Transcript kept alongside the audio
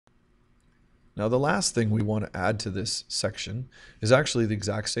Now the last thing we want to add to this section is actually the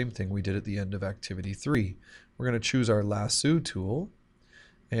exact same thing we did at the end of activity 3. We're going to choose our lasso tool,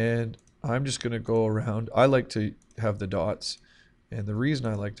 and I'm just going to go around. I like to have the dots, and the reason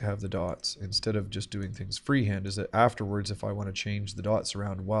I like to have the dots instead of just doing things freehand is that afterwards, if I want to change the dots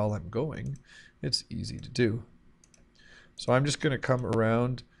around while I'm going, it's easy to do. So I'm just going to come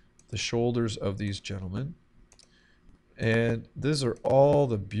around the shoulders of these gentlemen. And these are all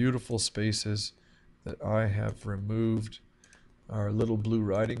the beautiful spaces that I have removed our little blue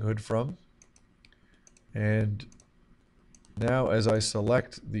riding hood from. And now as I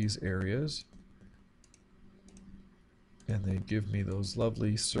select these areas, and they give me those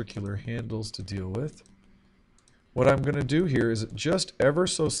lovely circular handles to deal with, what I'm going to do here is just ever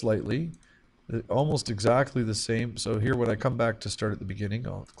so slightly, almost exactly the same. So here when I come back to start at the beginning,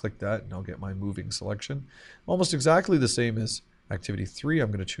 I'll click that and I'll get my moving selection. Almost exactly the same as activity 3. I'm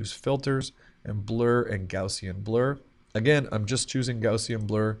going to choose filters and blur and Gaussian blur. Again, I'm just choosing Gaussian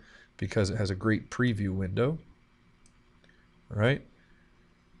blur because it has a great preview window. All right.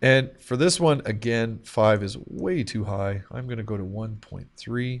 And for this one, again, 5 is way too high. I'm going to go to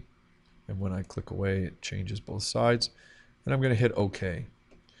 1.3. And when I click away, it changes both sides. And I'm going to hit OK.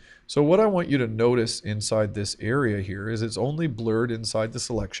 So what I want you to notice inside this area here is it's only blurred inside the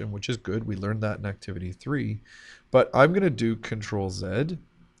selection, which is good. We learned that in activity 3. But I'm going to do Control Z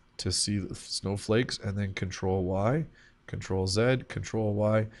to see the snowflakes, and then Control Y, Control Z, Control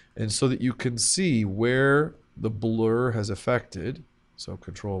Y, and so that you can see where the blur has affected. So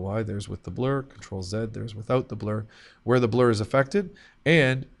Control Y, there's with the blur, Control Z, there's without the blur, where the blur is affected,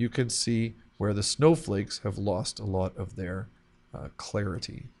 and you can see where the snowflakes have lost a lot of their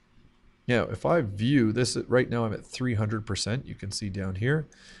clarity. Now, if I view this, right now I'm at 300%. You can see down here.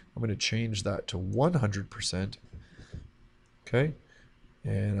 I'm going to change that to 100%. Okay.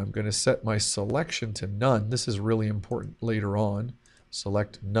 And I'm going to set my selection to none. This is really important later on.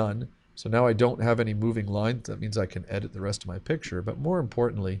 Select none. So now I don't have any moving lines. That means I can edit the rest of my picture. But more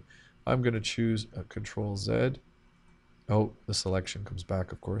importantly, I'm going to choose a Control Z. Oh, the selection comes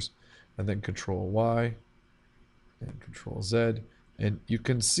back, of course. And then Control Y and Control Z. And you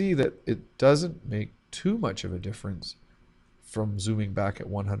can see that it doesn't make too much of a difference from zooming back at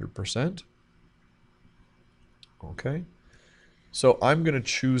 100%. Okay. So I'm going to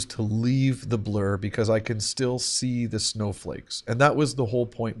choose to leave the blur because I can still see the snowflakes. And that was the whole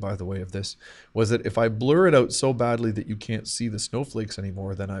point, by the way, of this, was that if I blur it out so badly that you can't see the snowflakes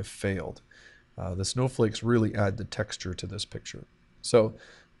anymore, then I've failed. The snowflakes really add the texture to this picture. So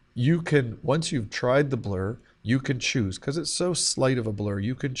you can, once you've tried the blur, you can choose, because it's so slight of a blur,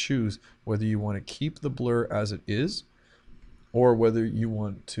 you can choose whether you want to keep the blur as it is or whether you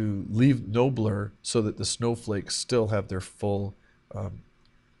want to leave no blur so that the snowflakes still have their full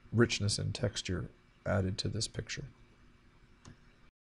richness and texture added to this picture.